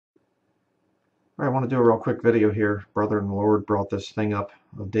I want to do a real quick video here. Brother in the Lord brought this thing up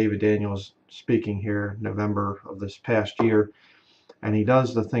of David Daniels speaking here November of this past year. And he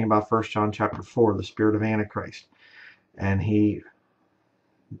does the thing about 1 John chapter 4, the spirit of Antichrist. And he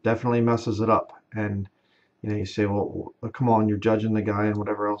definitely messes it up. And you say, well, come on, you're judging the guy and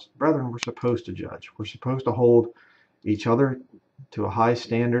whatever else. Brethren, we're supposed to judge. We're supposed to hold each other to a high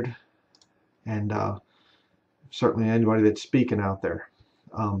standard. And certainly anybody that's speaking out there.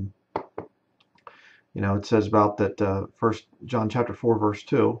 It says about that 1 John chapter 4 verse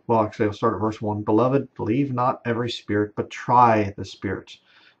 2. Well, actually, I'll start at verse 1. Beloved, believe not every spirit, but try the spirits,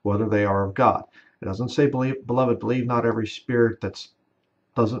 whether they are of God. It doesn't say, beloved, believe not every spirit that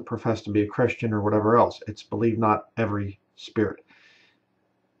doesn't profess to be a Christian or whatever else. It's believe not every spirit.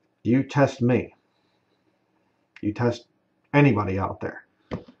 You test me. You test anybody out there.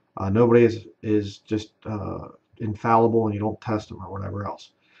 Nobody is just infallible, and you don't test them or whatever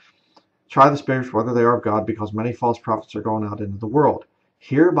else. Try the spirits whether they are of God, because many false prophets are going out into the world.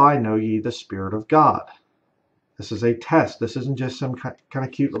 Hereby know ye the Spirit of God. This is a test. This isn't just some kind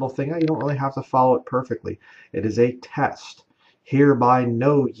of cute little thing. You don't really have to follow it perfectly. It is a test. Hereby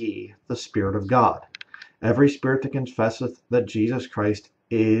know ye the Spirit of God. Every spirit that confesseth that Jesus Christ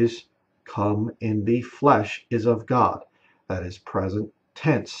is come in the flesh is of God. That is present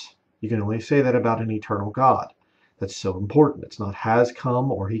tense. You can only say that about an eternal God. That's so important. It's not has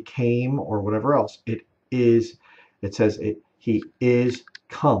come or he came or whatever else. It is, it says he is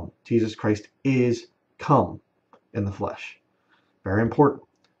come. Jesus Christ is come in the flesh. Very important.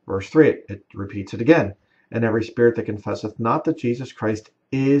 Verse 3, it repeats it again. And every spirit that confesseth not that Jesus Christ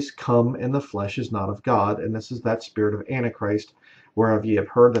is come in the flesh is not of God. And this is that spirit of Antichrist, whereof ye have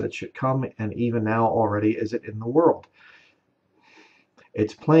heard that it should come, and even now already is it in the world.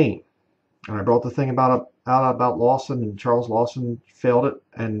 It's plain. And I brought the thing out about Lawson, and Charles Lawson failed it,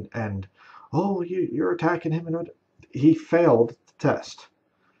 and oh, you're attacking him, and he failed the test.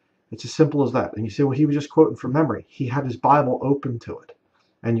 It's as simple as that. And you say, well, he was just quoting from memory. He had his Bible open to it,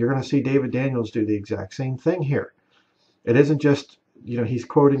 and you're going to see David Daniels do the exact same thing here. It isn't just he's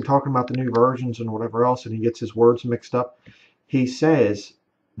talking about the new versions and whatever else, and he gets his words mixed up. He says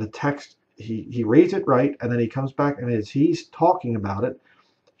the text. He reads it right, and then he comes back, and as he's talking about it,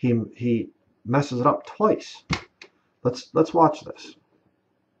 he messes it up twice. Let's watch this.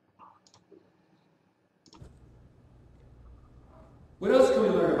 What else can we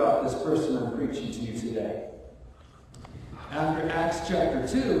learn about this person I'm preaching to you today? After Acts chapter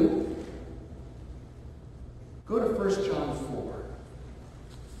 2, go to 1 John 4.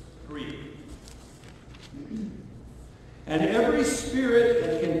 Read. And every spirit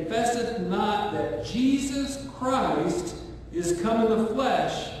that confesseth not that Jesus Christ is come in the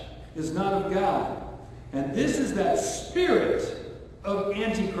flesh is not of God. And this is that spirit of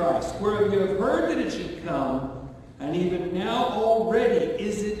Antichrist, whereof you have heard that it should come, and even now already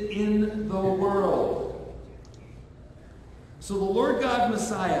is it in the world. So the Lord God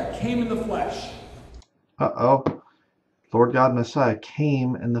Messiah came in the flesh. Lord God Messiah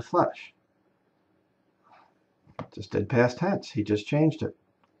came in the flesh. Just did past tense. He just changed it.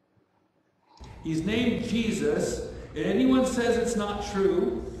 He's named Jesus. If anyone says it's not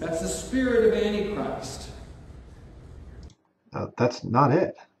true, that's the spirit of Antichrist. That's not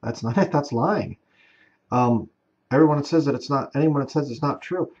it. That's not it. That's lying. Everyone that says that it's not, anyone that says it's not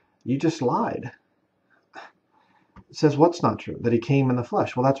true, you just lied. It says what's not true? That he came in the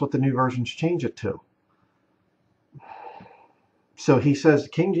flesh. Well, that's what the new versions change it to. So he says the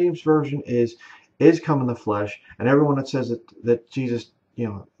King James version is come in the flesh, and everyone that says that Jesus,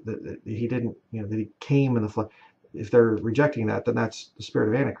 that he didn't, that he came in the flesh, if they're rejecting that, then that's the spirit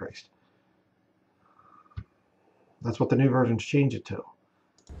of Antichrist. That's what the new versions change it to.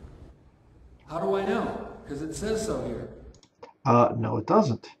 How do I know? Because it says so here. No, it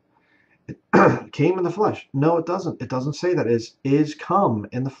doesn't. It came in the flesh. No, it doesn't. It doesn't say that. Is come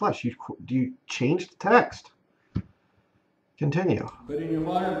in the flesh. You change the text. Continue. But in your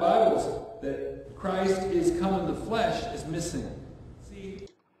modern Bibles, that Christ is come in the flesh is missing. See?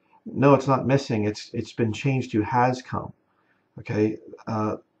 No, it's not missing. It's been changed to has come. Okay,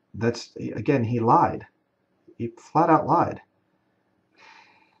 that's again. He lied. He flat out lied.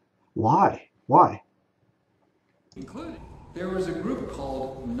 Why? Including, there was a group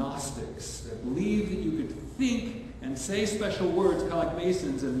called Gnostics that believed that you could think and say special words, kind of like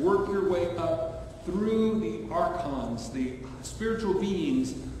Masons, and work your way up through the archons, the spiritual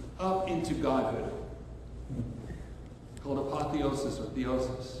beings, up into godhood, called apotheosis or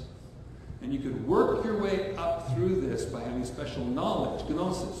theosis. And you could work your way up through this by having special knowledge,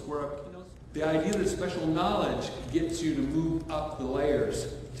 gnosis, where the idea that special knowledge gets you to move up the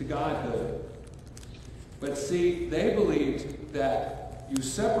layers to godhood. But see, they believed that you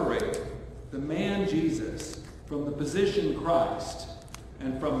separate the man Jesus from the position Christ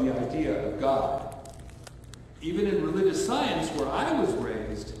and from the idea of God. Even in religious science, where I was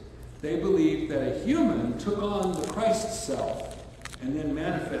raised, they believed that a human took on the Christ self and then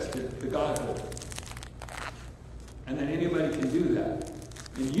manifested the Godhood. And then anybody can do that.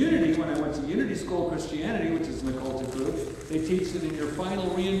 In Unity, when I went to Unity School Christianity, which is an occultic group, they teach that in your final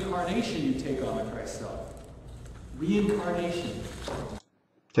reincarnation you take on the Christ self. Reincarnation.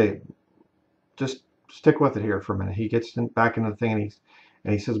 Okay, just stick with it here for a minute. He gets back into the thing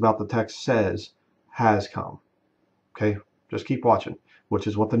and he says about the text says, has come. Okay, just keep watching, which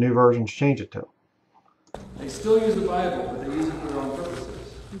is what the new versions change it to. They still use the Bible, but they use it for their own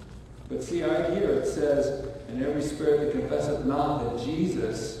purposes. But see, right here it says, and every spirit that confesseth not that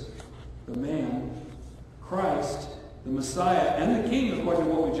Jesus, the man, Christ, the Messiah, and the King, according to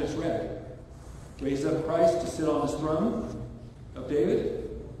what we just read, raised up Christ to sit on his throne of David,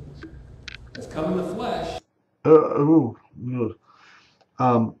 has come in the flesh.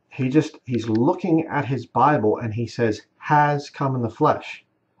 He's looking at his Bible and he says, has come in the flesh.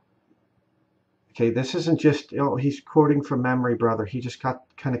 Okay, this isn't just, he's quoting from memory, brother. He just got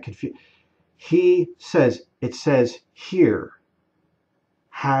kind of confused. He says, it says here,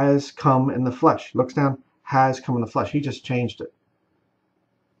 has come in the flesh. Looks down, has come in the flesh. He just changed it.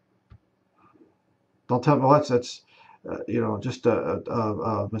 Don't tell me, well, that's just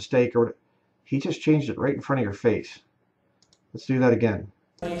a mistake. Or he just changed it right in front of your face. Let's do that again.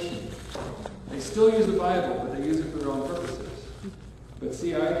 They still use the Bible, but they use it for their own purposes. But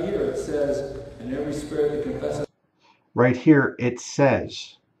see, right here it says, and every spirit that confesses. Right here it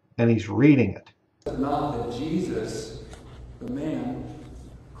says, and he's reading it. Not that Jesus, the man,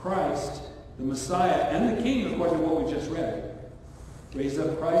 Christ, the Messiah, and the King, according to what we just read, raised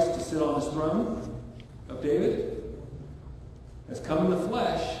up Christ to sit on his throne of David, has come in the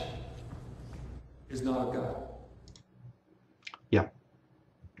flesh, is not of God. Yeah,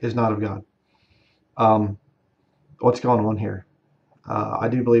 is not of God. What's going on here? I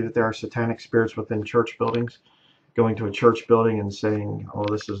do believe that there are satanic spirits within church buildings. Going to a church building and saying, oh,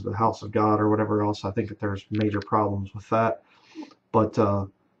 this is the house of God or whatever else. I think that there's major problems with that. But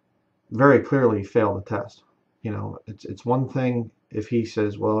very clearly failed the test. It's one thing if he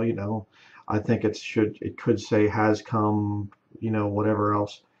says, well, I think it could say has come, whatever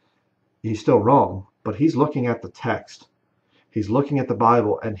else. He's still wrong, but he's looking at the text. He's looking at the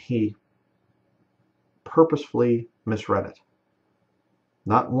Bible and he purposefully misread it.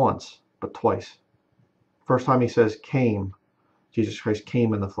 Not once, but twice. First time he says came, Jesus Christ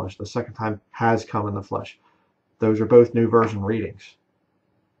came in the flesh. The second time has come in the flesh. Those are both New Version readings.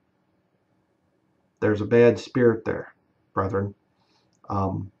 There's a bad spirit there, brethren.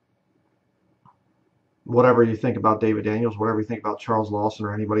 Whatever you think about David Daniels, whatever you think about Charles Lawson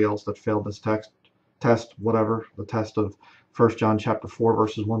or anybody else that failed this test, whatever, the test of 1 John chapter 4,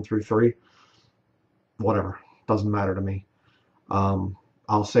 verses 1 through 3, whatever, doesn't matter to me.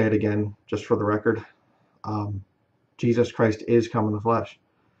 I'll say it again, just for the record. Jesus Christ is come in the flesh.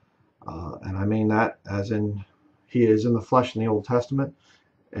 And I mean that as in he is in the flesh in the Old Testament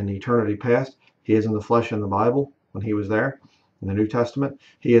in eternity past. He is in the flesh in the Bible when he was there. In the New Testament,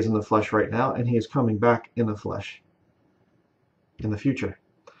 he is in the flesh right now, and he is coming back in the flesh in the future.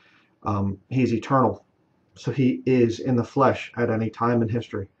 He's eternal. So he is in the flesh at any time in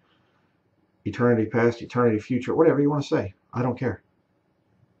history. Eternity past, eternity future, whatever you want to say. I don't care.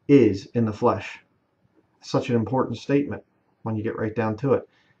 Is in the flesh. Such an important statement when you get right down to it.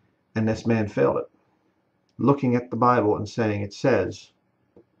 And this man failed it. Looking at the Bible and saying it says,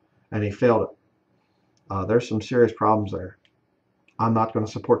 and he failed it. There's some serious problems there. I'm not going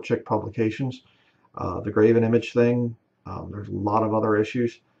to support chick publications. The graven image thing, there's a lot of other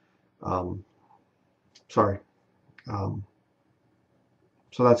issues. Sorry. So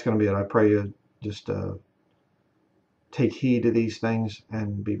that's going to be it. I pray you just take heed to these things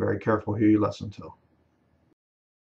and be very careful who you listen to.